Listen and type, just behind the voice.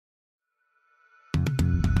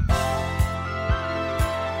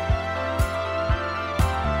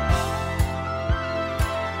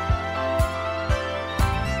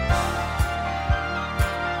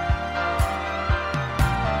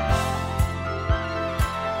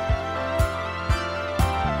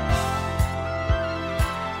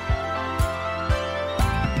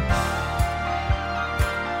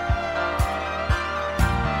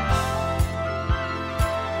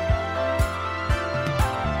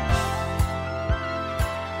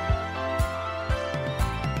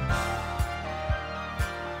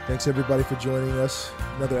Thanks everybody for joining us.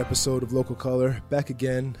 Another episode of Local Color, back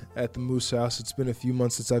again at the Moose House. It's been a few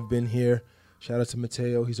months since I've been here. Shout out to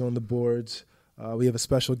Mateo, he's on the boards. We have a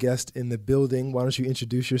special guest in the building. Why don't you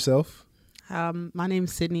introduce yourself? My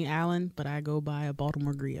name's Sydney Allen, but I go by a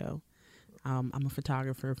Baltimore Griot. I'm a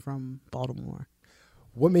photographer from Baltimore.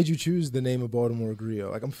 What made you choose the name of Baltimore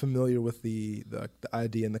Griot? Like, I'm familiar with the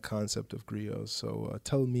idea and the concept of griots, so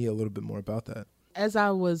tell me a little bit more about that. As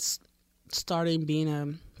I was starting being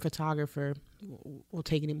a photographer,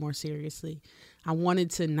 taking it more seriously, I wanted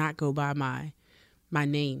to not go by my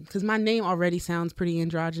name, because my name already sounds pretty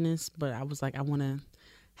androgynous, but I was like, I want to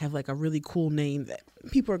have like a really cool name that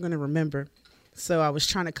people are going to remember. So I was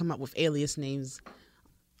trying to come up with alias names.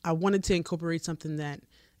 I wanted to incorporate something that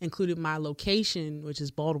included my location, which is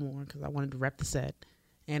Baltimore, because I wanted to rep the set.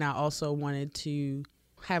 And I also wanted to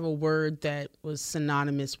have a word that was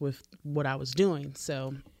synonymous with what I was doing.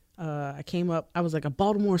 So I came up, I was like a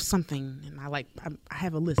Baltimore something. And I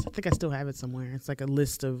have a list. I think I still have it somewhere. It's like a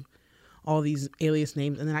list of all these alias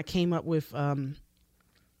names. And then I came up with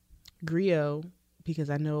Griot,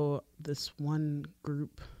 because I know this one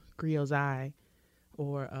group, Griot's Eye,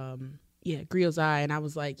 or Griot's Eye, and I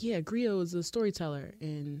was like, yeah, Griot is a storyteller,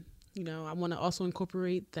 and I want to also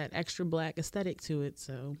incorporate that extra black aesthetic to it.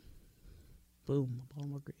 So, boom,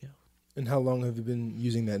 Baltimore Griot. And how long have you been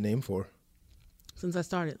using that name for? Since I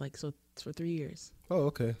started, so it's for 3 years. Oh,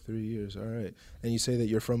 okay, 3 years. All right. And you say that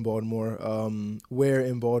you're from Baltimore. Where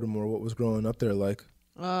in Baltimore? What was growing up there like?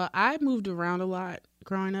 I moved around a lot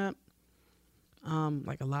growing up,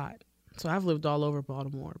 a lot. So I've lived all over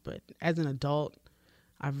Baltimore, but as an adult,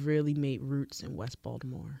 I've really made roots in West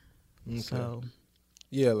Baltimore. Okay. So,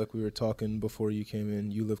 yeah, like we were talking before you came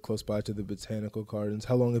in, you live close by to the Botanical Gardens.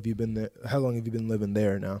 How long have you been there? How long have you been living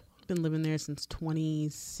there now? Been living there since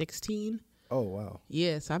 2016. Oh, wow.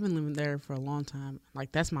 Yes, I've been living there for a long time.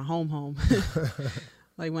 Like, that's my home.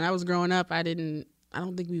 Like, when I was growing up, I don't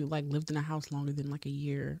think we lived in a house longer than a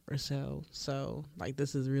year or so. So,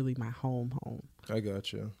 this is really my home. I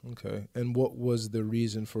got you. Okay. And what was the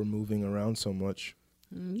reason for moving around so much?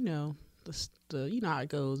 You know how it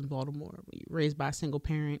goes in Baltimore. You're raised by a single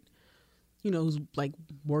parent, who's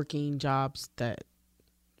working jobs that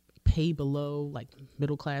pay below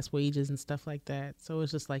middle class wages and stuff like that. So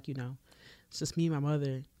it's just it's just me and my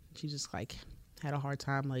mother. She just had a hard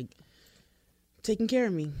time taking care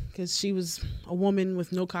of me, because she was a woman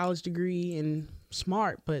with no college degree and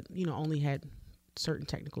smart, but only had certain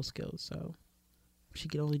technical skills. So she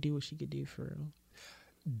could only do what she could do for real.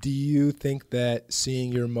 Do you think that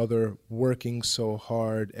seeing your mother working so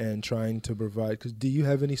hard and trying to provide, because do you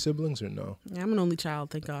have any siblings or no? Yeah, I'm an only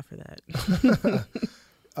child. Thank God for that.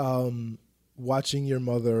 Watching your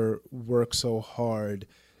mother work so hard,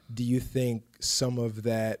 do you think some of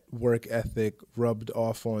that work ethic rubbed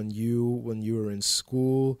off on you when you were in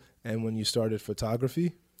school and when you started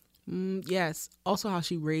photography? Yes. Also how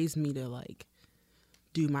she raised me to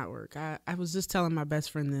do my work. I was just telling my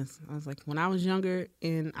best friend this. I was like, when I was younger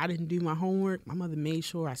and I didn't do my homework, my mother made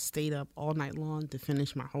sure I stayed up all night long to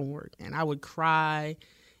finish my homework. And I would cry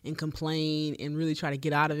and complain and really try to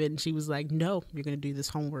get out of it. And she was like, no, you're going to do this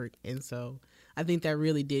homework. And so I think that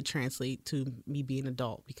really did translate to me being an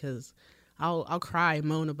adult, because I'll cry and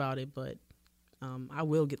moan about it, but I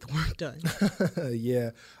will get the work done.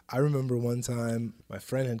 Yeah. I remember one time my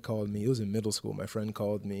friend had called me. It was in middle school. My friend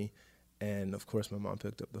called me. And, of course, my mom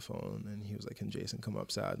picked up the phone, and he was like, can Jason come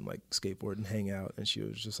outside and, skateboard and hang out? And she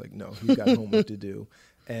was just like, no, he's got homework to do.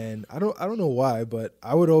 And I don't know why, but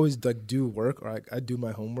I would always, do work, or I'd do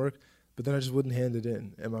my homework, but then I just wouldn't hand it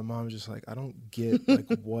in. And my mom was just like, I don't get,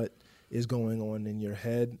 what is going on in your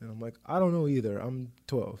head. And I'm like, I don't know either. I'm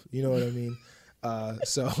 12. You know what I mean?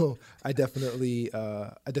 So I definitely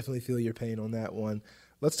feel your pain on that one.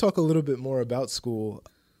 Let's talk a little bit more about school.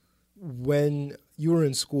 When you were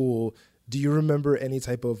in school, do you remember any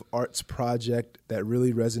type of arts project that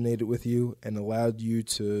really resonated with you and allowed you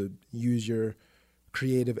to use your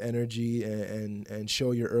creative energy and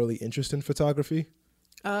show your early interest in photography?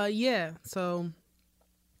 Yeah. So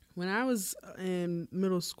when I was in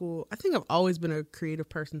middle school, I think I've always been a creative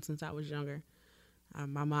person since I was younger.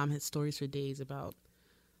 My mom had stories for days about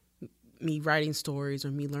me writing stories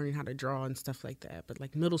or me learning how to draw and stuff like that.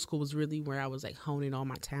 But middle school was really where I was honing all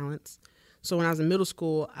my talents. So when I was in middle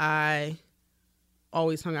school, I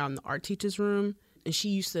always hung out in the art teacher's room, and she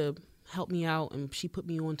used to help me out, and she put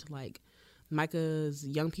me on to Micah's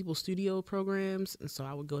Young People Studio programs. And so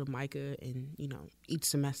I would go to Micah and, each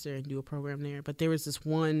semester and do a program there. But there was this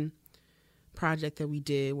one project that we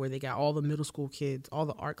did where they got all the middle school kids, all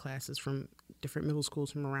the art classes from different middle schools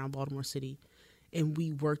from around Baltimore City. and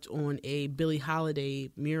we worked on a Billie Holiday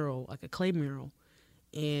mural, like a clay mural,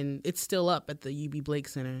 and it's still up at the UB Blake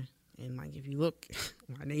Center. And like if you look,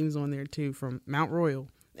 my name's on there too, from Mount Royal.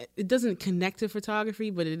 It doesn't connect to photography,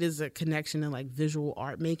 but it is a connection to like visual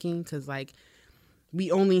art making, because like we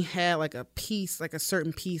only had like a piece, like a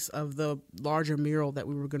certain piece of the larger mural that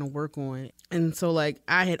we were going to work on. And so like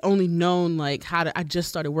I had only known like I just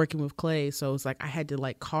started working with clay. So it's like I had to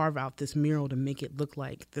like carve out this mural to make it look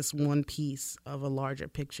like this one piece of a larger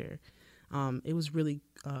picture. It was really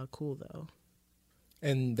cool though.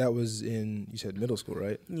 And that was in, you said middle school,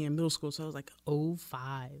 right? Yeah, middle school. So I was like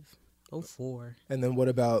 05, 04. And then what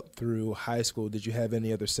about through high school? Did you have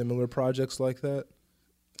any other similar projects like that?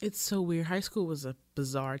 It's so weird. High school was a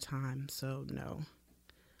bizarre time, so no.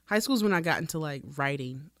 High school is when I got into like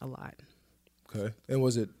writing a lot. Okay. And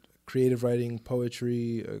was it creative writing,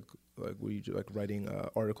 poetry, like were you like writing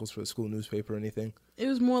articles for the school newspaper or anything? It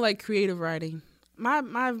was more like creative writing. My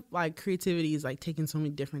like creativity is like taking so many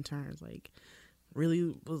different turns. Like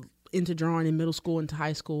really was into drawing in middle school into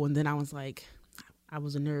high school, and then I was like, I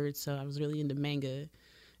was a nerd, so I was really into manga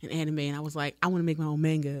and anime, and I was like, I want to make my own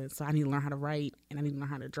manga, so I need to learn how to write and I need to learn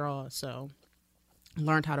how to draw. So I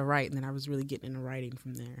learned how to write, and then I was really getting into writing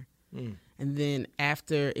from there. And then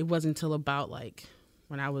after, it wasn't until about like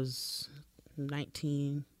when I was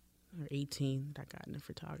 19 or 18 that I got into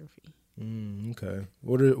photography. Okay.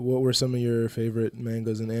 What were some of your favorite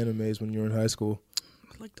mangas and animes when you were in high school?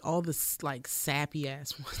 I liked all the like sappy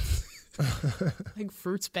ass ones, like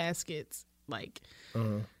Fruits Baskets. Like,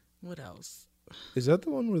 what else? Is that the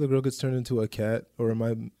one where the girl gets turned into a cat, or am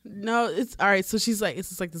I? No, it's all right. So she's like, it's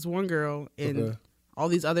just like this one girl, and all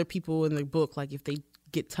these other people in the book, like if they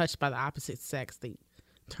get touched by the opposite sex, they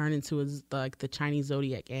turn into like the Chinese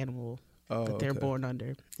zodiac animal that they're born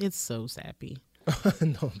under. It's so sappy.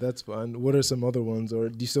 No, that's fun. What are some other ones, or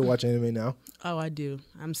do you still watch anime now? Oh, I do.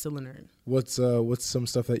 I'm still a nerd. What's some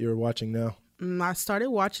stuff that you're watching now? I started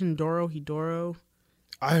watching Dorohedoro.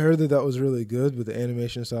 I heard that was really good, but the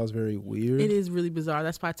animation style is very weird. It is really bizarre.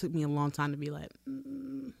 That's why it took me a long time to be like,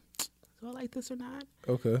 do I like this or not?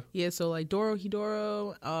 Okay. Yeah, so like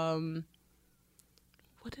Dorohedoro.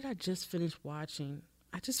 What did I just finish watching?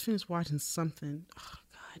 I just finished watching something. Oh,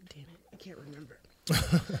 God damn it. I can't remember.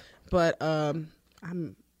 But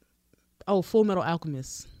Full Metal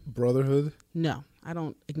Alchemist. Brotherhood? No, I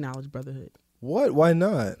don't acknowledge Brotherhood. What? Why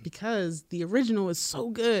not? Because the original is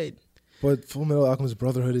so good. But Full Metal Alchemist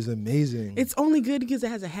Brotherhood is amazing. It's only good because it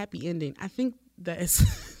has a happy ending. I think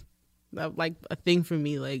that's like a thing for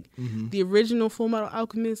me. Like the original Full Metal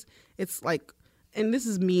Alchemist, it's like, and this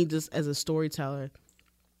is me just as a storyteller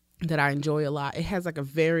that I enjoy a lot. It has like a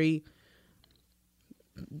very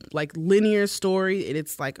like linear story, and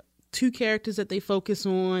it's like two characters that they focus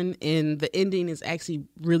on, and the ending is actually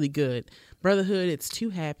really good. Brotherhood, it's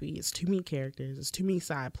too happy. It's too many characters. It's too many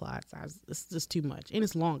side plots. It's just too much, and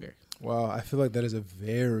it's longer. Wow, I feel like that is a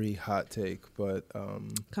very hot take, but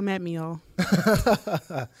come at me, y'all.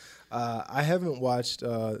 I haven't watched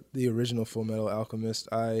the original Full Metal Alchemist.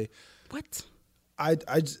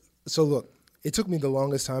 So look, it took me the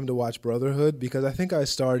longest time to watch Brotherhood because I think I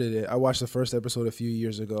started it. I watched the first episode a few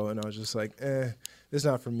years ago, and I was just like, this is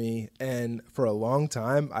not for me. And for a long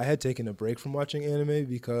time, I had taken a break from watching anime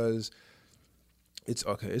because it's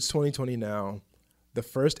 2020 now. The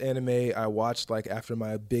first anime I watched like after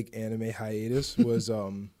my big anime hiatus was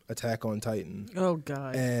Attack on Titan. Oh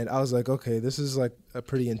God. And I was like, okay, this is like a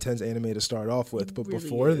pretty intense anime to start off with. But really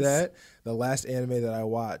before is. that, the last anime that I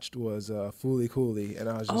watched was Fooly Cooly, and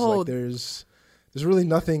I was just like, there's really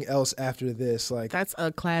nothing else after this. Like that's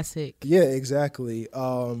a classic. Yeah, exactly.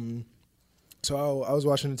 So I was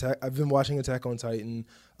watching I've been watching Attack on Titan.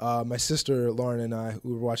 My sister Lauren and I,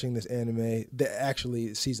 we were watching this anime that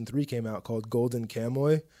actually season 3 came out called Golden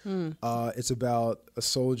Kamuy. It's about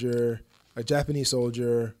a Japanese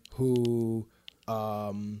soldier who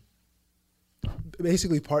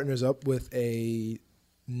basically partners up with a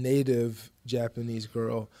native Japanese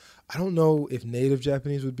girl. I don't know if native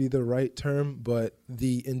Japanese would be the right term, but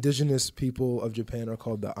the indigenous people of Japan are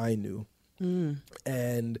called the Ainu.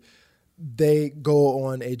 And they go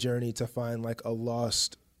on a journey to find like a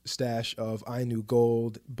lost stash of Ainu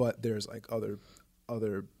gold, but there's like other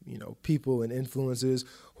people and influences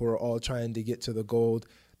who are all trying to get to the gold.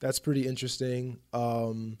 That's pretty interesting.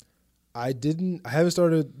 I haven't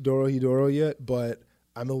started Dorohedoro yet, but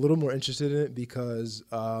I'm a little more interested in it because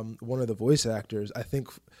one of the voice actors, I think,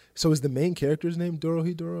 so is the main character's name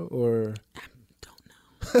Dorohedoro or? I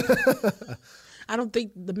don't know. I don't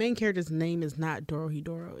think the main character's name is not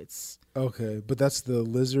Dorohedoro. It's Okay, but that's the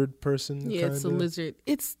lizard person. yeah, it's a kinda? lizard.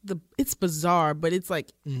 It's bizarre, but it's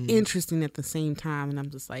like Mhm. interesting at the same time. And I'm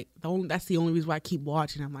just like that's the only reason why I keep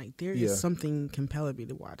watching. I'm like there is Yeah. something compelling me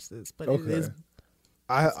to watch this, but Okay. it is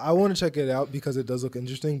I want to check it out because it does look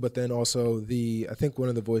interesting. But then also I think one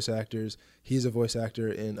of the voice actors, he's a voice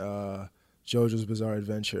actor in JoJo's Bizarre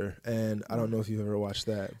Adventure, and I don't know if you've ever watched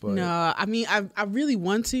that. But no. I mean, I really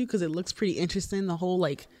want to because it looks pretty interesting. The whole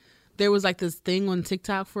like there was like this thing on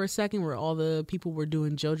TikTok for a second where all the people were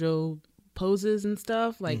doing JoJo poses and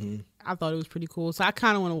stuff. Like I thought it was pretty cool, so I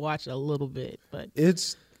kind of want to watch it a little bit. But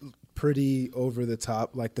it's pretty over the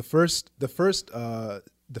top. Like the first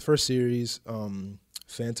series,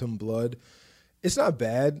 Phantom Blood, it's not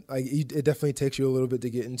bad. Like it definitely takes you a little bit to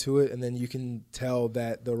get into it, and then you can tell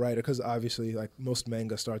that the writer, because obviously like most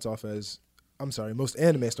anime starts off as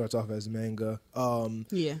manga.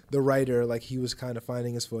 yeah, The writer, like he was kind of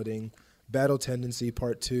finding his footing. Battle Tendency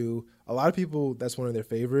Part 2, a lot of people, that's one of their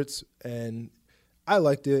favorites, and I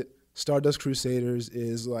liked it. Stardust Crusaders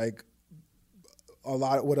is like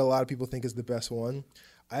what a lot of people think is the best one.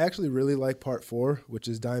 I actually really like Part 4, which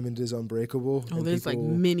is Diamond is Unbreakable. oh, there's like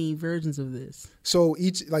many versions of this. So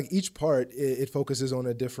each part, it focuses on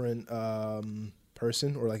a different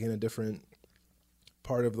person, or like in a different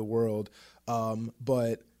part of the world.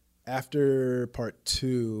 But after Part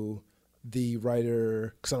 2, the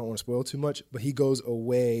writer, because I don't want to spoil too much, but he goes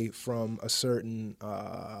away from a certain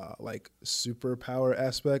like superpower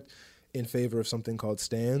aspect in favor of something called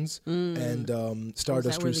stands. And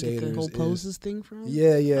Stardust is that where they get Crusaders the whole poses thing from?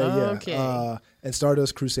 yeah. Okay. And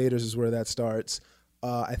Stardust Crusaders is where that starts.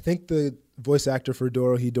 I think the voice actor for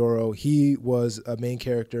Dorohedoro, he was a main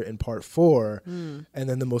character in Part 4, and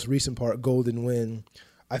then the most recent part, Golden Wind.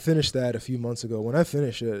 I finished that a few months ago. When I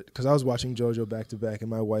finished it, because I was watching JoJo back to back, and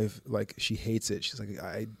my wife, like, she hates it. She's like,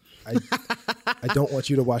 I don't want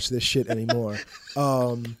you to watch this shit anymore.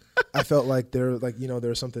 I felt like there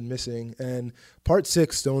was something missing. And Part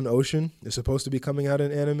 6, Stone Ocean, is supposed to be coming out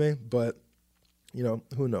in anime, but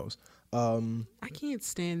who knows? I can't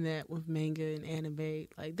stand that with manga and anime.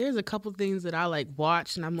 Like, there's a couple things that I like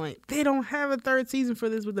watch, and I'm like, they don't have a third season for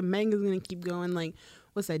this, but the manga's gonna keep going. Like,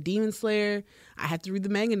 what's that, Demon Slayer? I have to read the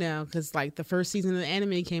manga now because like the first season of the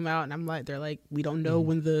anime came out, and I'm like, they're like, we don't know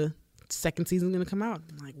when the second season's gonna come out.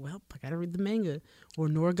 I'm like, well, I gotta read the manga. Or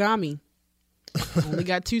Noragami, only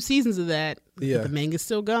got 2 seasons of that. Yeah. But the manga's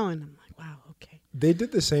still going. I'm like, wow, okay. They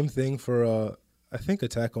did the same thing for I think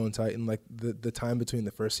Attack on Titan. Like the time between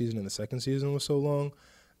the first season and the second season was so long,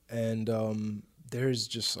 and there's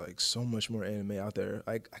just like so much more anime out there.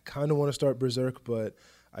 I kind of want to start Berserk, but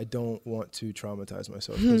I don't want to traumatize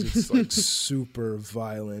myself because it's like super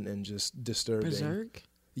violent and just disturbing. Berserk?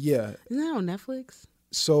 Yeah. Isn't that on Netflix?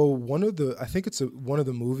 So I think it's one of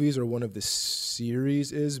the movies or one of the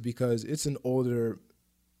series is, because it's an older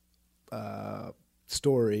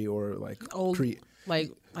story, or like Old,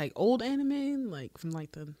 like old anime, like from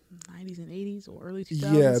like the 90s and 80s or early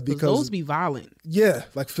 2000s. Yeah, because those be violent. Yeah,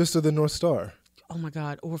 like Fist of the North Star. Oh my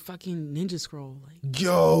god, or fucking Ninja Scroll. Like,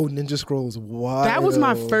 Yo, Ninja Scroll is wild. that was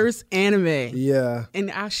my first anime. Yeah.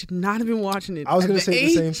 And I should not have been watching it. I was At going to say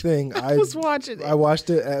the same thing. I was watching it. I watched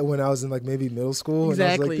it when I was in like maybe middle school.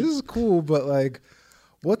 Exactly. And I was like, this is cool, but like,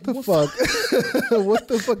 what the fuck? What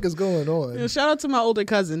the fuck is going on? You know, shout out to my older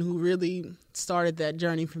cousin who really started that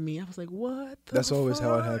journey for me. I was like, what the That's always fuck?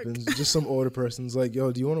 how it happens. Just some older person's like,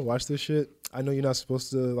 yo, do you want to watch this shit? I know you're not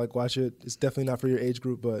supposed to like watch it. It's definitely not for your age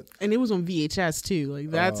group, but. And it was on VHS too.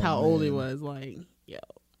 Like, that's how old it man. was. Like, yo.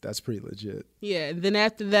 That's pretty legit. Yeah. And then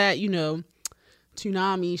after that,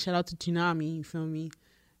 Toonami, shout out to Toonami, you feel me?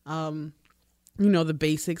 The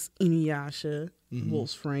basics, Inuyasha,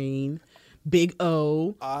 Wolf's Rain, Big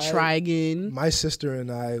O, Trigun. My sister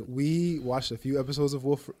and we watched a few episodes of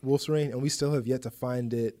Wolf's Rain, and we still have yet to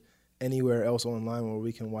find it anywhere else online where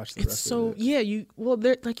we can watch the rest of it. Yeah, you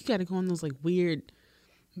got to go on those like weird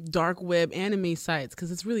dark web anime sites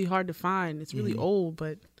because it's really hard to find. It's really old,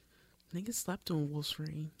 but niggas slept on Wolf's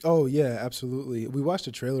Rain. Oh yeah, absolutely. We watched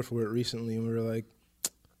a trailer for it recently, and we were like,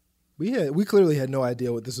 we clearly had no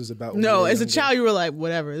idea what this was about. No, as a child, you were like,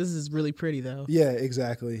 whatever. This is really pretty though. Yeah,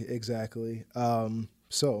 exactly.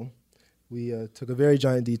 So we took a very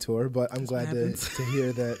giant detour, but I'm glad to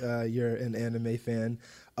hear that you're an anime fan.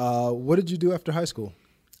 What did you do after high school?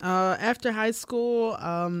 After high school,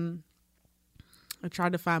 I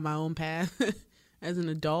tried to find my own path as an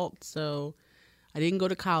adult. So I didn't go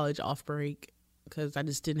to college off break because I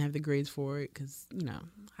just didn't have the grades for it because,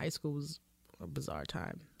 high school was a bizarre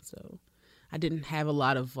time. So I didn't have a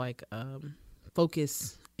lot of like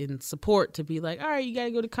focus in support to be like, all right, you got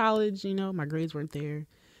to go to college. You know, my grades weren't there.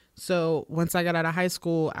 So once I got out of high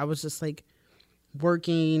school, I was just like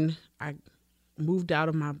working. I moved out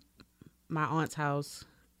of my aunt's house,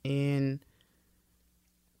 and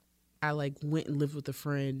I like went and lived with a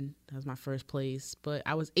friend. That was my first place. But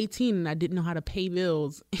I was 18 and I didn't know how to pay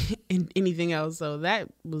bills and anything else. So that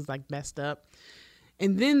was like messed up.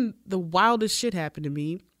 And then the wildest shit happened to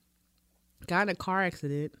me. Got in a car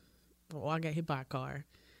accident. Well, I got hit by a car.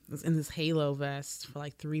 I was in this Halo vest for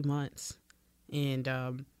like 3 months. And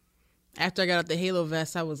after I got out the Halo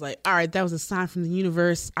vest, I was like, all right, that was a sign from the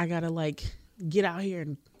universe. I got to like get out here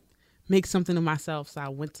and make something of myself. So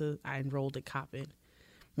I enrolled at Coppin.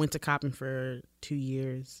 Went to Coppin for 2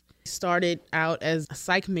 years. Started out as a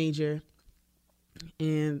psych major,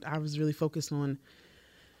 and I was really focused on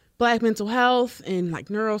Black mental health and like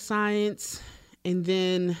neuroscience. And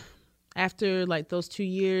then after like those 2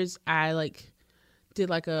 years, I like did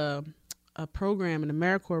like a program, an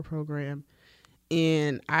AmeriCorps program,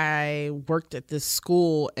 and I worked at this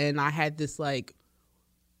school, and I had this like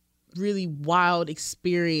really wild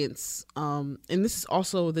experience. And this is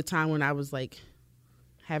also the time when I was like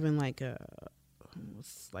having like a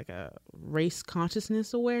race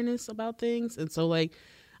consciousness awareness about things. And so like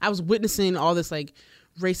I was witnessing all this like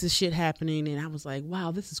racist shit happening, and I was like,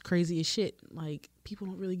 wow, this is crazy as shit. Like, people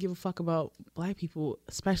don't really give a fuck about Black people,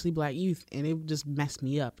 especially Black youth, and it just messed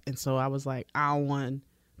me up. And so I was like, I don't want to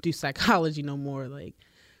do psychology no more. Like,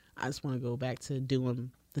 I just want to go back to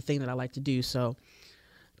doing the thing that I like to do. So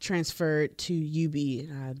transferred to UB,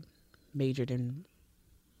 and I majored in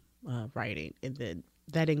writing. And then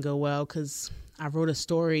that didn't go well because I wrote a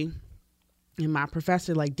story and my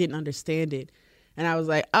professor like didn't understand it. And I was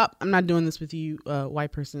like, oh, I'm not doing this with you,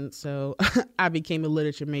 white person. So I became a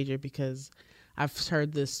literature major because I've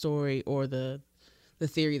heard the story or the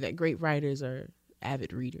theory that great writers are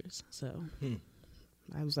avid readers. So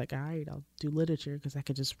I was like, all right, I'll do literature because I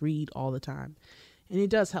could just read all the time. And it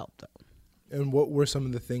does help, though. And what were some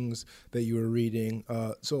of the things that you were reading?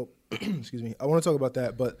 So, excuse me, I want to talk about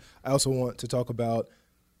that, but I also want to talk about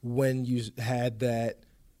when you had that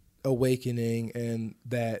awakening and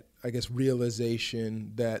that, I guess,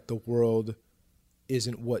 realization that the world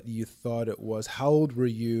isn't what you thought it was. How old were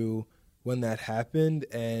you when that happened,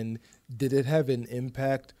 and did it have an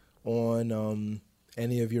impact on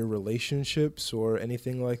any of your relationships or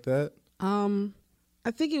anything like that?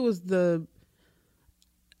 I think it was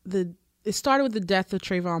it started with the death of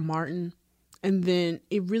Trayvon Martin, and then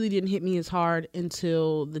it really didn't hit me as hard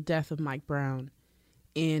until the death of Mike Brown.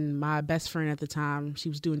 And my best friend at the time, she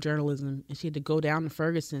was doing journalism, and she had to go down to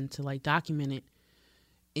Ferguson to like document it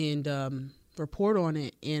and report on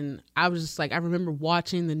it. And I was just like, I remember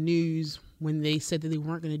watching the news when they said that they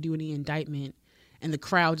weren't going to do any indictment, and the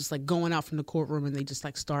crowd just like going out from the courtroom, and they just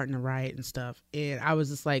like starting to riot and stuff. And I was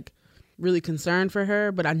just like really concerned for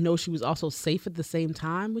her, but I know she was also safe at the same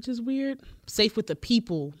time, which is weird. Safe with the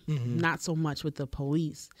people, not so much with the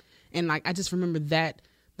police. And like, I just remember that,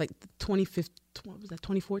 like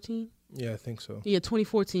 2014? Yeah, I think so. Yeah,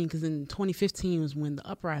 2014, because in 2015 was when the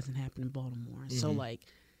uprising happened in Baltimore. So like,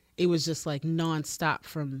 it was just like nonstop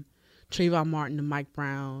from Trayvon Martin to Mike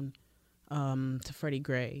Brown to Freddie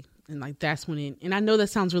Gray. And like, that's when and I know that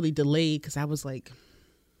sounds really delayed because I was like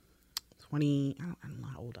 20, I don't know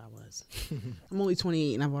how old I was. I'm only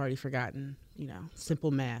 28 and I've already forgotten,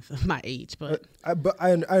 simple math of my age. But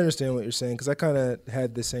I understand what you're saying, because I kind of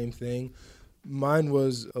had the same thing. Mine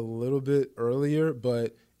was a little bit earlier,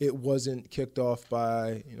 but it wasn't kicked off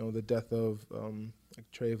by, the death of like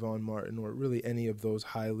Trayvon Martin or really any of those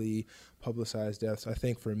highly publicized deaths. I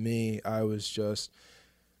think for me, it was just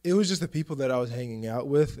the people that I was hanging out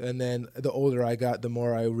with. And then the older I got, the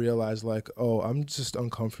more I realized like, oh, I'm just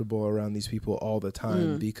uncomfortable around these people all the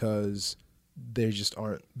time because they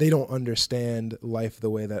don't understand life the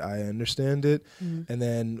way that I understand it. And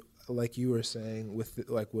then, like you were saying, with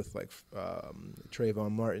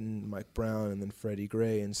Trayvon Martin, Mike Brown, and then Freddie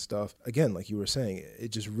Gray and stuff, again, like you were saying, it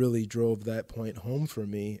just really drove that point home for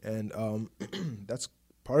me. And that's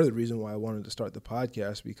part of the reason why I wanted to start the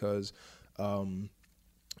podcast, because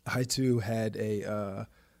I too had a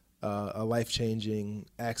life-changing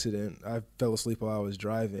accident. I fell asleep while I was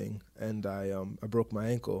driving, and I broke my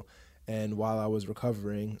ankle. And while I was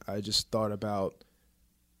recovering, I just thought about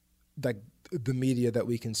like the media that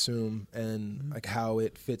we consume and like how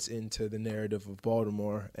it fits into the narrative of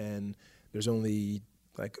Baltimore. And there's only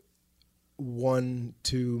like 1,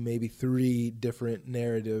 2, maybe 3 different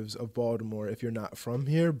narratives of Baltimore if you're not from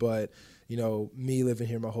here. But, me living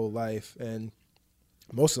here my whole life, and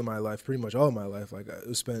most of my life, pretty much all of my life, like I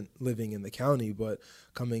was spent living in the county, but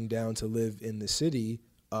coming down to live in the city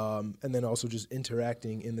and then also just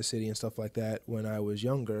interacting in the city and stuff like that when I was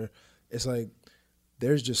younger, it's like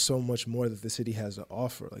there's just so much more that the city has to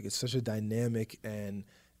offer. Like it's such a dynamic and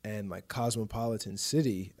like cosmopolitan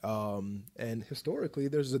city, and historically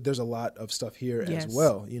there's a lot of stuff here Yes. as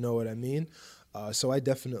well. You know what I mean? So I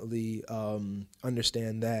definitely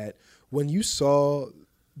understand that. When you saw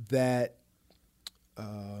that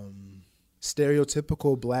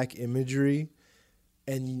stereotypical black imagery,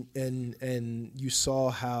 and you saw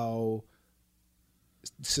how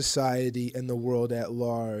society and the world at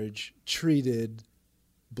large treated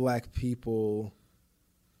black people,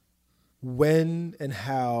 when and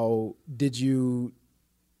how did you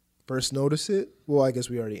first notice it? Well, I guess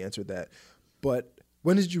we already answered that. But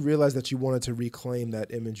when did you realize that you wanted to reclaim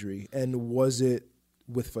that imagery? And was it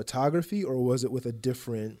with photography or was it with a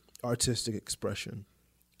different artistic expression?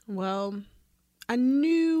 Well, I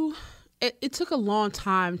knew it took a long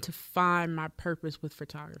time to find my purpose with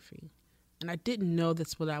photography. And I didn't know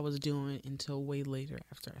that's what I was doing until way later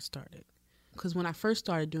after I started. Because when I first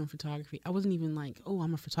started doing photography, I wasn't even like, oh,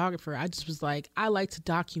 I'm a photographer. I just was like, I like to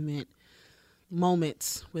document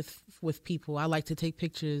moments with people. I like to take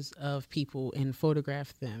pictures of people and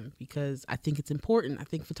photograph them because I think it's important. I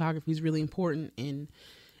think photography is really important in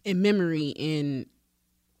memory, in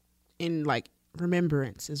like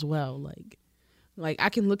remembrance as well. Like I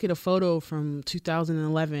can look at a photo from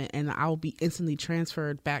 2011 and I'll be instantly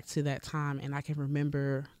transferred back to that time, and I can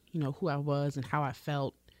remember, who I was and how I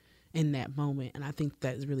felt in that moment. And I think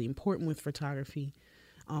that is really important with photography,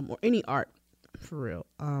 or any art for real.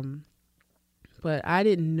 But I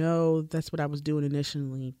didn't know that's what I was doing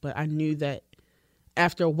initially, but I knew that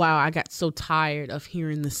after a while I got so tired of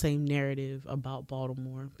hearing the same narrative about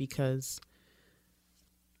Baltimore, because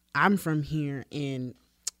I'm from here, and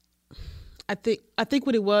I think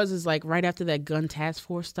what it was is like right after that gun task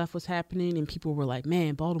force stuff was happening and people were like,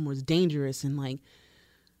 man, Baltimore's dangerous, and like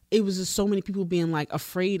it was just so many people being like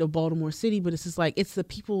afraid of Baltimore City, but it's just like it's the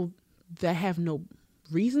people that have no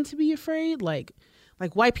reason to be afraid, like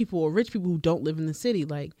white people or rich people who don't live in the city.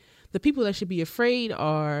 Like the people that should be afraid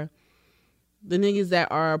are the niggas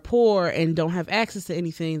that are poor and don't have access to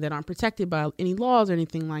anything, that aren't protected by any laws or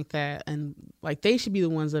anything like that, and like they should be the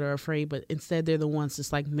ones that are afraid, but instead they're the ones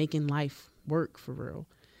just like making life work for real.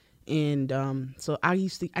 And so I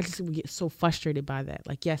just would get so frustrated by that.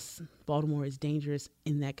 Like, yes, Baltimore is dangerous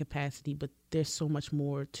in that capacity, but there's so much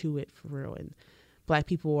more to it for real. And black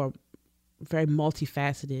people are very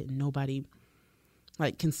multifaceted, and nobody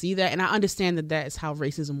like can see that. And I understand that that is how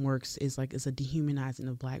racism works, is like it's a dehumanizing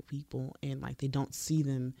of black people, and like they don't see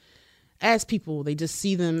them as people. They just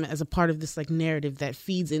see them as a part of this like narrative that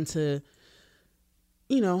feeds into,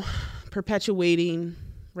 perpetuating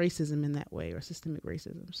racism in that way, or systemic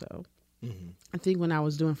racism. So I think when I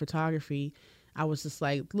was doing photography, I was just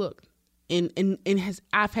like, look,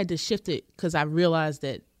 I've had to shift it, because I realized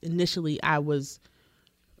that initially I was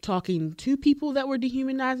talking to people that were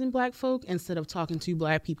dehumanizing black folk instead of talking to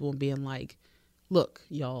black people and being like, look,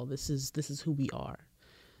 y'all, this is who we are.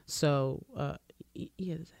 So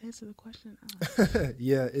yeah, does that answer the question?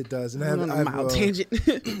 Yeah, it does. And I went on a mild tangent.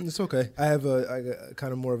 It's okay. I have a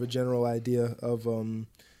kind of more of a general idea of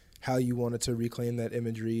how you wanted to reclaim that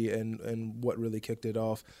imagery and what really kicked it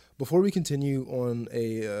off. Before we continue on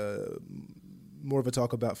a more of a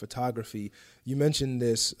talk about photography, you mentioned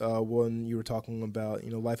this when you were talking about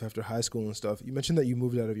life after high school and stuff. You mentioned that you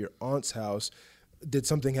moved out of your aunt's house. Did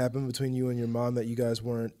something happen between you and your mom that you guys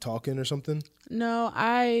weren't talking or something? No,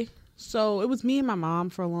 so it was me and my mom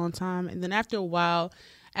for a long time, and then after a while,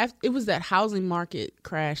 it was that housing market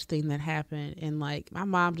crash thing that happened, and like my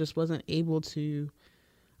mom just wasn't able to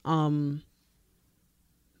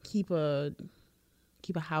keep a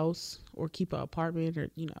house or keep an apartment, or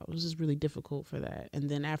it was just really difficult for that. And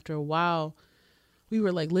then after a while, we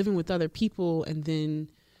were like living with other people, and then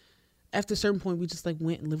after a certain point, we just like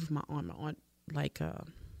went and lived with my aunt. My aunt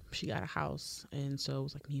she got a house, and so it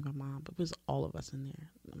was like me and my mom, but it was all of us in there.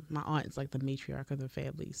 My aunt is like the matriarch of the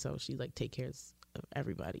family, so she like take care of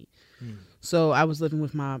everybody. So I was living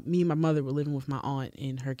with me and my mother were living with my aunt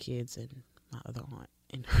and her kids, and my other aunt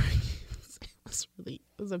and her kids. It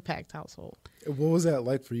was a packed household. What was that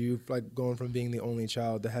like for you, like going from being the only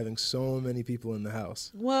child to having so many people in the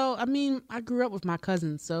house? Well, I mean, I grew up with my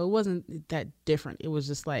cousins, so it wasn't that different. It was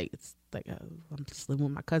just like, I'm just living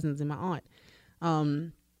with my cousins and my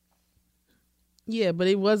aunt. Yeah, but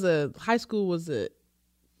high school was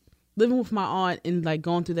living with my aunt, and like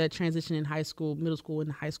going through that transition in high school, middle school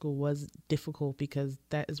and high school was difficult, because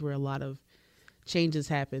that is where a lot of changes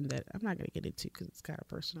happen that I'm not going to get into because it's kind of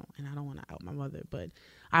personal and I don't want to out my mother. But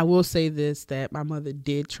I will say this, that my mother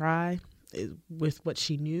did try with what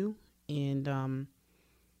she knew, and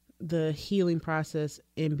the healing process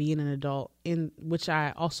in being an adult, in which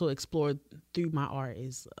I also explored through my art,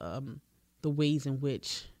 is the ways in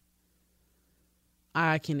which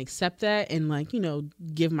I can accept that and, like,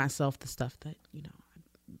 give myself the stuff that, I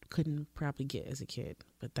couldn't probably get as a kid,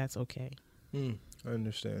 but that's okay. I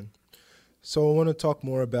understand. So I want to talk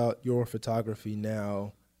more about your photography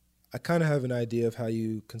now. I kind of have an idea of how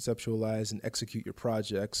you conceptualize and execute your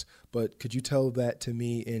projects, but could you tell that to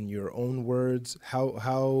me in your own words?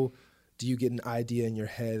 How do you get an idea in your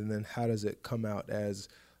head, and then how does it come out as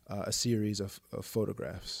a series of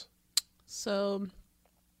photographs? So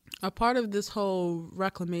a part of this whole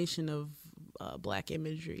reclamation of Black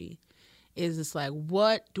imagery is it's like,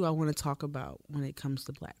 what do I want to talk about when it comes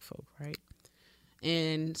to Black folk, right?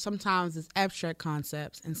 And sometimes it's abstract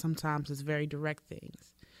concepts, and sometimes it's very direct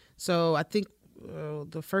things. So I think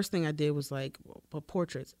the first thing I did was like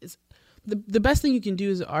portraits. It's the best thing you can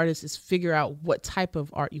do as an artist is figure out what type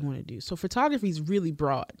of art you want to do. So photography is really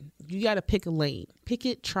broad. You got to pick a lane, pick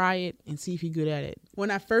it, try it, and see if you're good at it.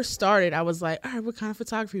 When I first started, I was like, all right, what kind of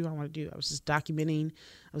photography do I want to do? I was just documenting.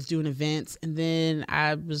 I was doing events, and then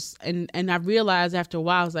I was, and I realized after a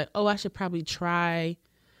while, I was like, oh, I should probably try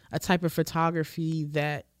a type of photography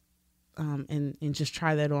that, and just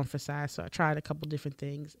try that on for size. So I tried a couple different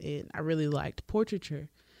things, and I really liked portraiture.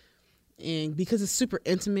 And because it's super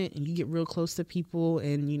intimate and you get real close to people,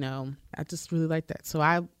 and, I just really like that. So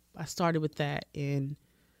I started with that, and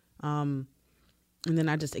then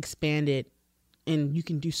I just expanded, and you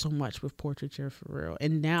can do so much with portraiture for real.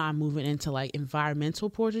 And now I'm moving into like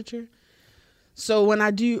environmental portraiture. So when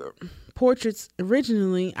I do portraits,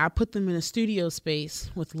 originally I put them in a studio space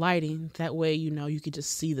with lighting. That way, you could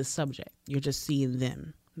just see the subject. You're just seeing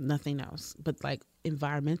them, nothing else. But like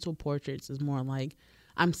environmental portraits is more like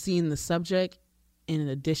I'm seeing the subject in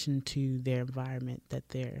addition to their environment that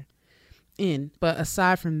they're in. But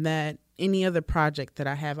aside from that, any other project that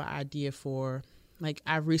I have an idea for, like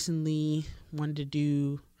I recently wanted to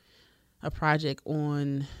do a project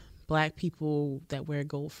on Black people that wear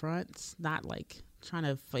gold fronts, not like trying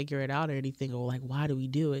to figure it out or anything, or like, why do we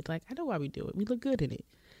do it? Like, I know why we do it. We look good in it.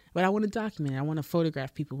 But I want to document it. I want to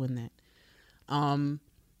photograph people in that.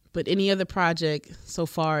 But any other project so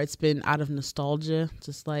far, it's been out of nostalgia,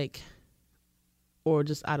 just out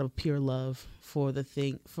of pure love for the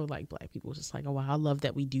thing, for like Black people. Just like, oh, wow, I love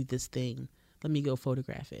that we do this thing. Let me go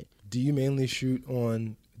photograph it. Do you mainly shoot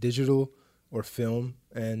on digital or film?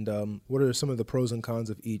 And what are some of the pros and cons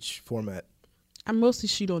of each format? I mostly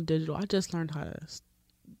shoot on digital. I just learned how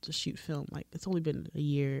to shoot film. Like, it's only been a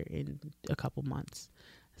year and a couple months.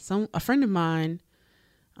 A friend of mine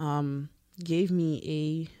gave me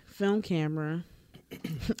a film camera.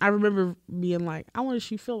 I remember being like, I want to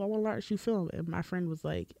shoot film. I want to learn to shoot film. And my friend was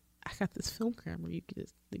like, I got this film camera. You could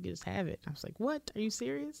just have it. I was like, what? Are you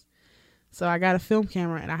serious? So I got a film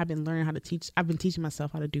camera, and I've been learning how to teach. I've been teaching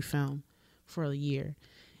myself how to do film for a year,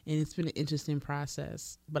 and it's been an interesting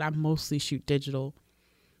process, but I mostly shoot digital.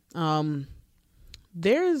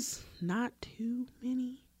 There's not too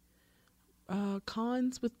many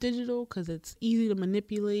cons with digital because it's easy to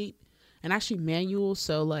manipulate, and I shoot manual,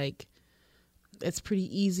 so like it's pretty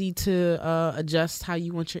easy to adjust how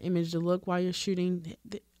you want your image to look while you're shooting.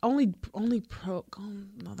 That's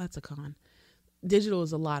a con. Digital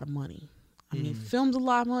is a lot of money. I mean, film's a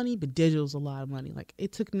lot of money, but digital's a lot of money. Like,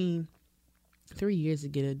 it took me 3 years to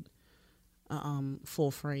get a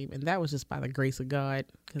full frame, and that was just by the grace of God,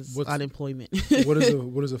 because unemployment. What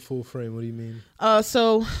is a full frame? What do you mean?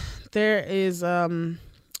 So there is a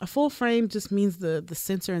full frame just means the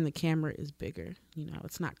sensor in the camera is bigger.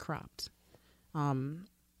 It's not cropped, and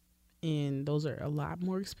those are a lot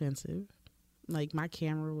more expensive. Like, my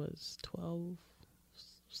camera was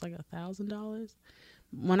it's like $1,000.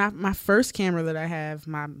 My first camera that I have,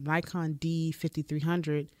 my Nikon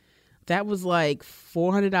D5300, that was like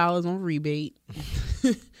 $400 on rebate.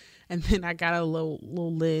 And then I got a little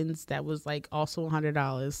lens that was like also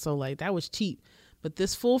 $100. So like that was cheap. But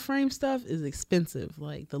this full frame stuff is expensive.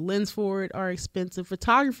 Like, the lens for it are expensive.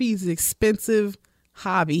 Photography is an expensive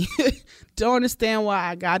hobby. Don't understand why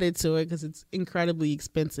I got into it, because it's incredibly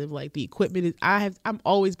expensive. Like, the equipment I'm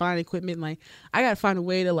always buying equipment. Like, I gotta find a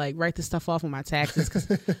way to like write this stuff off on my taxes, because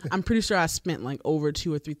I'm pretty sure I spent like over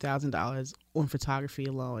 $2,000 or $3,000 on photography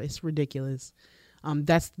alone. It's ridiculous.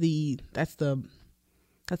 That's a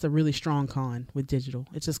really strong con with digital.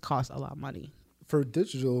 It just costs a lot of money. For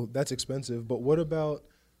digital, that's expensive. But what about,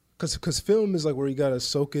 because film is like where you got to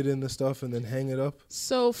soak it in the stuff and then hang it up?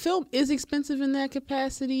 So film is expensive in that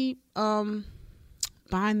capacity.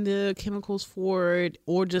 buying the chemicals for it,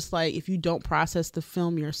 or just like if you don't process the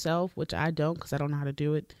film yourself, which I don't because I don't know how to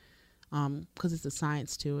do it, because it's a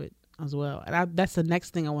science to it as well. And that's the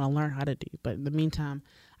next thing I want to learn how to do. But in the meantime,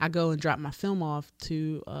 I go and drop my film off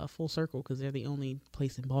to Full Circle because they're the only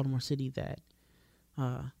place in Baltimore City that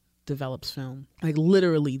develops film. Like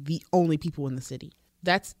literally the only people in the city.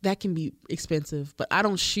 That can be expensive, but I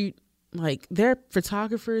don't shoot. Like, there are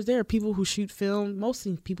photographers, there are people who shoot film,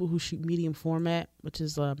 mostly people who shoot medium format, which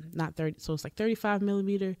is not 30, so it's like 35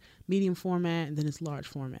 millimeter medium format, and then it's large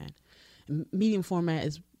format. And medium format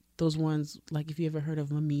is those ones, like if you ever heard of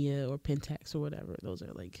Mamiya or Pentax or whatever, those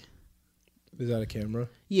are like... Is that a camera?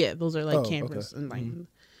 Yeah, those are like cameras. Okay. And like,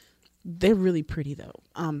 they're really pretty though.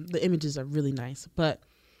 The images are really nice, but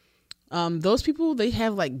those people, they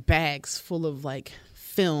have like bags full of like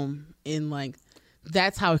film in like...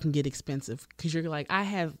 That's how it can get expensive, because you're like, I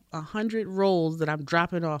have 100 rolls that I'm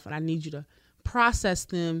dropping off and I need you to process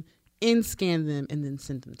them, scan them, and then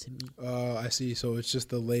send them to me. I see. So it's just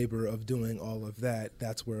the labor of doing all of that.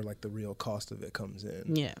 That's where like the real cost of it comes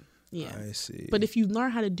in. Yeah. Yeah. I see. But if you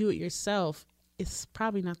learn how to do it yourself, it's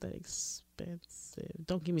probably not that expensive.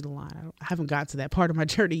 Don't give me the line. I haven't got to that part of my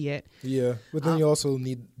journey yet. Yeah. But then you also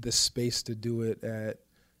need the space to do it at,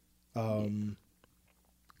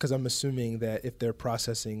 because I'm assuming that if they're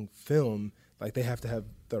processing film, like they have to have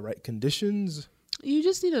the right conditions. You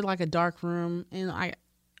just need like a dark room, and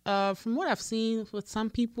from what I've seen with some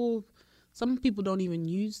people don't even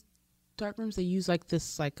use dark rooms. They use like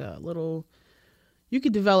this, like a little. You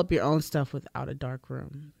could develop your own stuff without a dark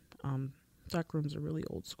room. Dark rooms are really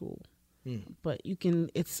old school. But you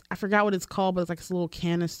can, I forgot what it's called, but it's like this little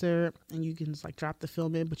canister, and you can just like drop the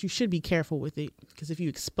film in, but you should be careful with it, because if you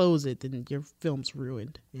expose it, then your film's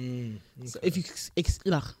ruined. Okay. So if you,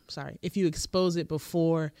 if you expose it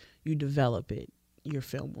before you develop it, your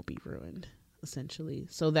film will be ruined, essentially.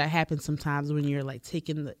 So that happens sometimes when you're like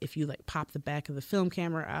if you like pop the back of the film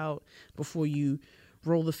camera out before you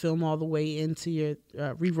roll the film all the way into your,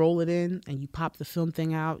 re-roll it in, and you pop the film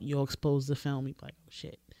thing out, you'll expose the film. You're like, oh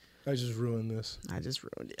shit. I just ruined this. I just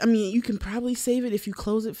ruined it. I mean, you can probably save it if you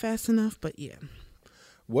close it fast enough, but yeah.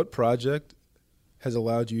 What project has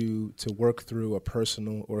allowed you to work through a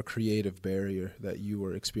personal or creative barrier that you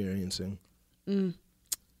were experiencing? There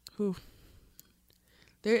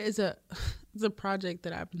is it's a project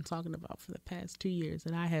that I've been talking about for the past 2 years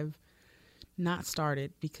that I have not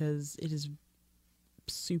started because it is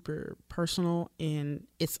super personal, and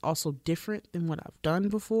it's also different than what I've done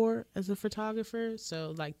before as a photographer.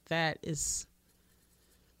 So like that's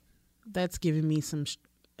giving me some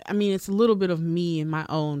it's a little bit of me and my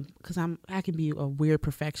own, because I can be a weird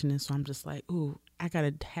perfectionist, so I'm just like, ooh, I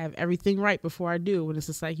gotta have everything right before I do, when it's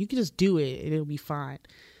just like, you can just do it and it'll be fine.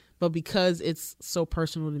 But because it's so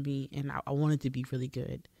personal to me and I want it to be really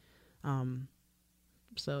good,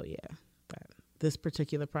 so yeah, this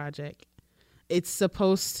particular project, it's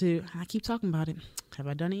supposed to, I keep talking about it. Have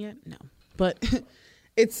I done it yet? No. But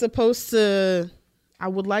it's supposed to, I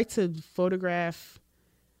would like to photograph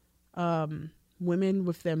women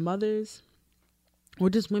with their mothers, or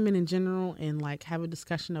just women in general, and like have a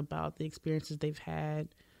discussion about the experiences they've had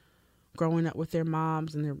growing up with their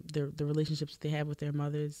moms and the relationships they have with their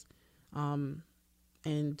mothers, and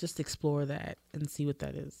just explore that and see what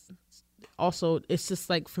that is. Also, it's just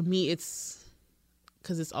like, for me, it's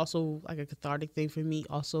because it's also like a cathartic thing for me,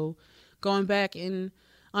 also going back and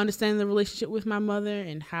understanding the relationship with my mother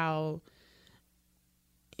and how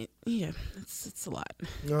it's a lot.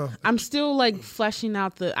 No. I'm still like fleshing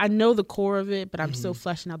out I know the core of it, but I'm still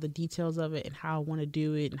fleshing out the details of it and how I want to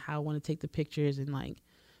do it and how I want to take the pictures, and like,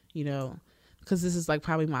 because this is like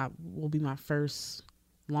probably will be my first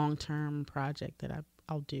long-term project that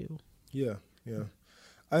I'll do. Yeah.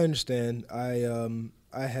 I understand.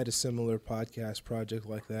 I had a similar podcast project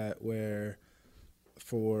like that, where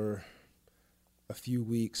for a few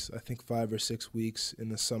weeks, I think 5 or 6 weeks in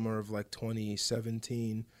the summer of like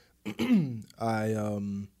 2017, so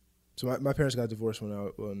my parents got divorced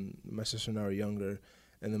when my sister and I were younger,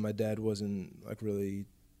 and then my dad wasn't like really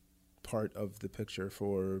part of the picture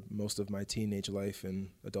for most of my teenage life and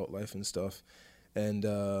adult life and stuff. And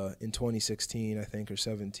in 2016, I think, or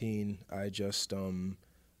 17, I just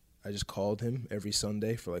called him every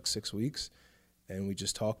Sunday for like 6 weeks, and we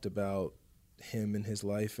just talked about him and his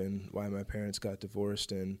life and why my parents got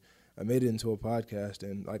divorced, and I made it into a podcast.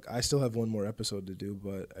 And like, I still have one more episode to do,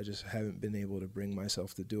 but I just haven't been able to bring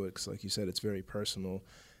myself to do it, because like you said, it's very personal,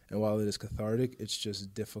 and while it is cathartic, it's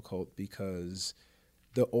just difficult because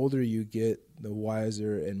the older you get, the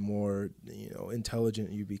wiser and more,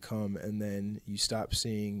 intelligent you become, and then you stop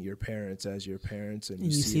seeing your parents as your parents, and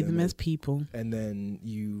you see them as people. And then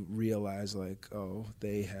you realize, like, oh,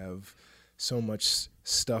 they have so much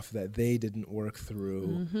stuff that they didn't work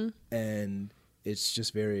through, and it's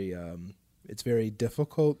just it's very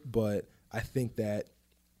difficult. But I think that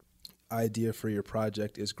idea for your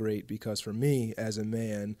project is great, because for me as a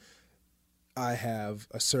man, I have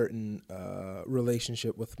a certain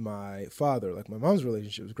relationship with my father. Like, my mom's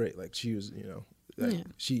relationship was great. Like, she was,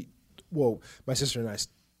 my sister and I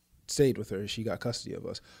stayed with her. She got custody of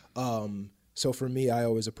us. So for me, I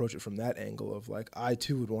always approach it from that angle of, like, I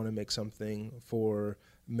too would want to make something for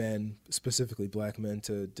men, specifically black men,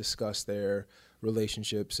 to discuss their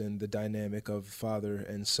relationships and the dynamic of father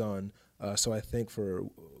and son. So I think for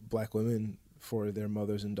black women, for their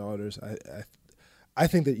mothers and daughters, I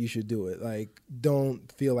think that you should do it. Like,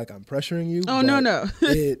 don't feel like I'm pressuring you. Oh, no.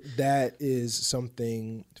 That is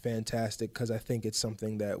something fantastic, because I think it's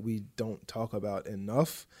something that we don't talk about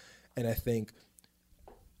enough. And I think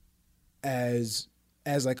as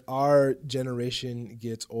like our generation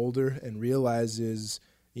gets older and realizes,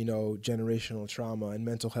 generational trauma and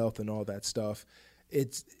mental health and all that stuff,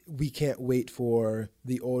 we can't wait for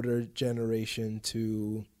the older generation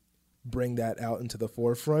to bring that out into the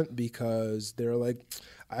forefront, because they're like,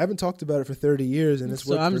 I haven't talked about it for 30 years and it's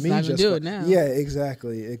worked for me. Just do it now. Yeah,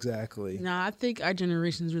 exactly. No, I think our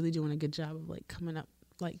generation is really doing a good job of, like, coming up,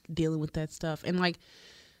 like, dealing with that stuff. And, like,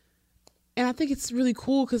 and I think it's really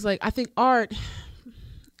cool, because, like, I think art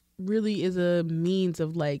really is a means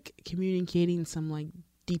of, like, communicating some, like,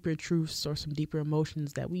 deeper truths or some deeper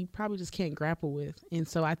emotions that we probably just can't grapple with. And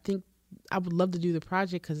so I think I would love to do the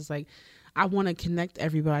project, because it's like, I want to connect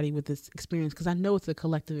everybody with this experience, because I know it's a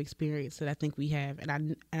collective experience that I think we have.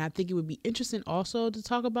 And I think it would be interesting also to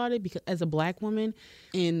talk about it, because as a black woman,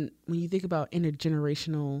 and when you think about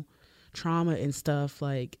intergenerational trauma and stuff,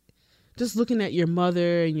 like, just looking at your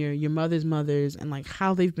mother and your mother's mothers, and, like,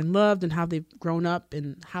 how they've been loved and how they've grown up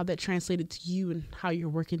and how that translated to you and how you're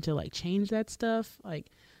working to, like, change that stuff.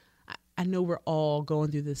 Like, I know we're all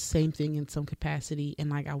going through the same thing in some capacity. And,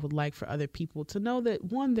 like, I would like for other people to know that,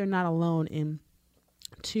 one, they're not alone. And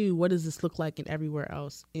two, what does this look like in everywhere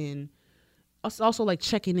else? And also, like,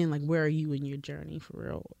 checking in, like, where are you in your journey for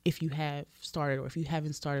real? If you have started, or if you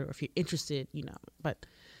haven't started, or if you're interested, but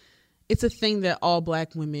it's a thing that all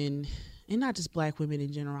black women, and not just black women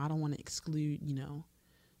in general, I don't want to exclude,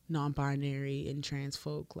 non-binary and trans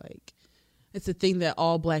folk. Like, it's a thing that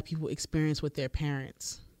all black people experience with their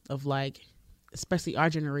parents, of, like, especially our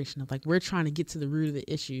generation, of, like, we're trying to get to the root of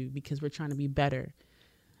the issue because we're trying to be better,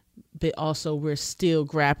 but also we're still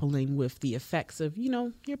grappling with the effects of,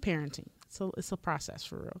 your parenting. So it's a process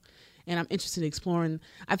for real. And I'm interested in exploring.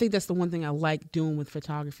 I think that's the one thing I like doing with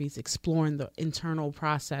photography, is exploring the internal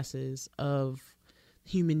processes of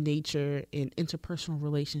human nature and interpersonal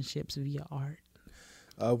relationships via art.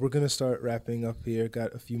 We're going to start wrapping up here.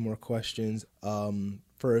 Got a few more questions.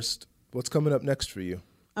 First, what's coming up next for you?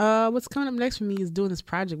 What's coming up next for me is doing this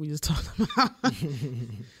project we just talked about.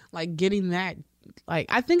 Like, getting that. Like,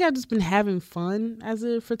 I think I've just been having fun as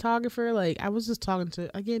a photographer. Like, I was just talking to,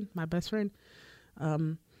 again, my best friend,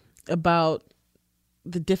 about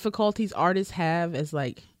the difficulties artists have as,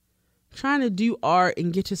 like, trying to do art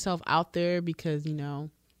and get yourself out there, because,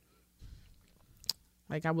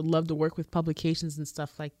 like, I would love to work with publications and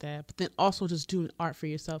stuff like that, but then also just doing art for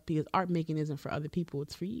yourself, because art making isn't for other people,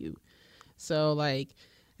 it's for you. So, like,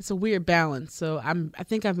 it's a weird balance. So I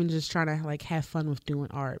think I've been just trying to, like, have fun with doing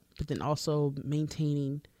art, but then also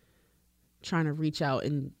trying to reach out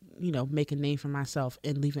and, make a name for myself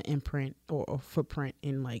and leave an imprint or footprint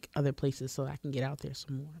in, like, other places, so I can get out there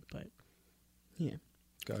some more. But yeah,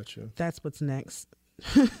 gotcha. That's what's next.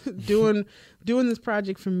 doing this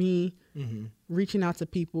project for me, reaching out to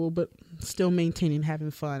people, but still maintaining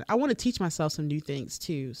having fun. I want to teach myself some new things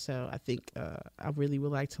too. So I think I really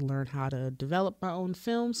would like to learn how to develop my own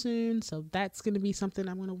film soon. So that's going to be something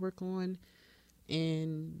I'm going to work on.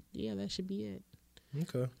 And yeah, that should be it.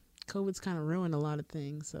 Okay. COVID's kind of ruined a lot of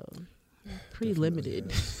things, so pretty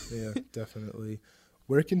limited. Yeah, definitely.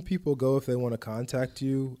 Where can people go if they want to contact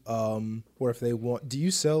you? Or if they want, do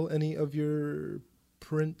you sell any of your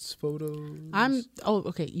prints, photos?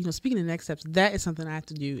 Okay. Speaking of next steps, that is something I have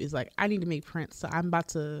to do, is, like, I need to make prints. So I'm about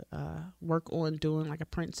to work on doing, like, a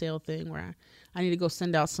print sale thing where I need to go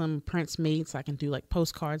send out some prints made, so I can do, like,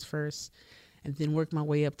 postcards first, and then work my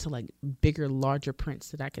way up to, like, bigger, larger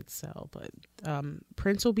prints that I could sell. But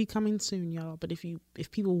prints will be coming soon, y'all. But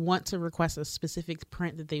if people want to request a specific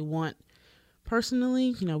print that they want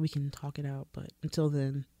personally, we can talk it out. But until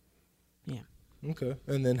then, yeah. Okay.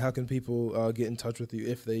 And then how can people get in touch with you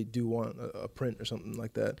if they do want a print or something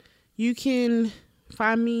like that? You can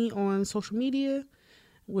find me on social media,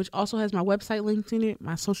 which also has my website linked in it.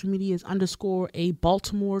 My social media is _a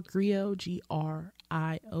Baltimore Griot,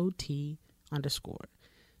 GRIOT _.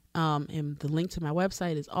 And the link to my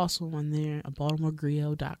website is also on there,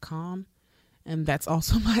 baltimoregriot.com. And that's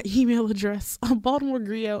also my email address,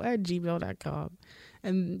 baltimoregriot@gmail.com.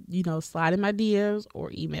 And, slide in my DMs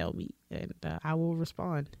or email me, and I will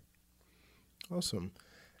respond. Awesome.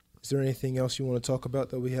 Is there anything else you want to talk about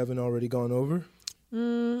that we haven't already gone over?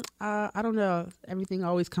 I don't know. Everything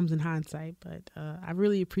always comes in hindsight, but I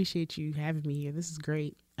really appreciate you having me here. This is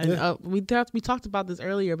great. And we talked about this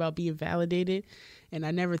earlier about being validated, and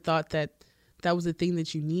I never thought that was a thing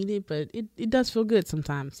that you needed, but it does feel good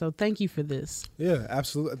sometimes. So thank you for this. Yeah,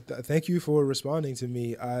 absolutely. Thank you for responding to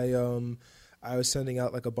me. I was sending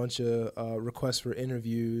out like a bunch of requests for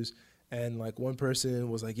interviews, and like one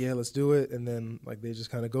person was like, yeah, let's do it. And then like they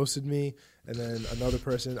just kind of ghosted me. And then another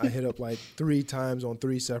person I hit up like 3 times on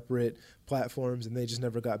 3 separate platforms, and they just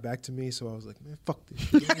never got back to me. So I was like, man, fuck this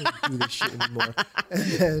shit. I don't do this shit anymore. And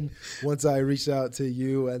then once I reached out to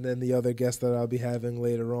you and then the other guests that I'll be having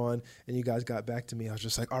later on, and you guys got back to me, I was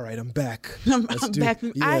just like, all right, I'm back. I'm back.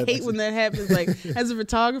 Yeah, I hate when that happens. Like as a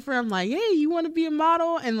photographer, I'm like, hey, you want to be a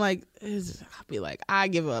model? And like, I'll be like, I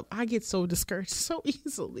give up. I get so discouraged so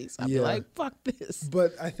easily. So I'll be like, fuck this.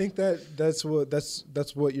 But I think that's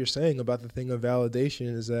what you're saying about the thing of validation,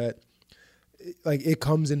 is that it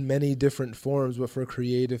comes in many different forms, but for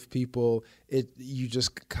creative people, you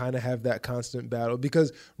just kind of have that constant battle,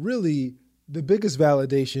 because really the biggest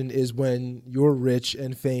validation is when you're rich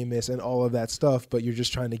and famous and all of that stuff, but you're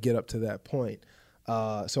just trying to get up to that point.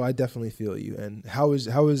 So I definitely feel you. And how is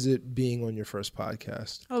it being on your first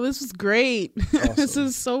podcast? Oh, this was great. Awesome. This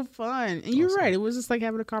was so fun. And you're right. It was just like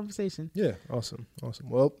having a conversation. Yeah. Awesome.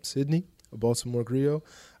 Well, Sydney, a Baltimore Griot,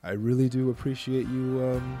 I really do appreciate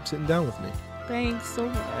you sitting down with me. Thanks so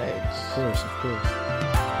much. Of course.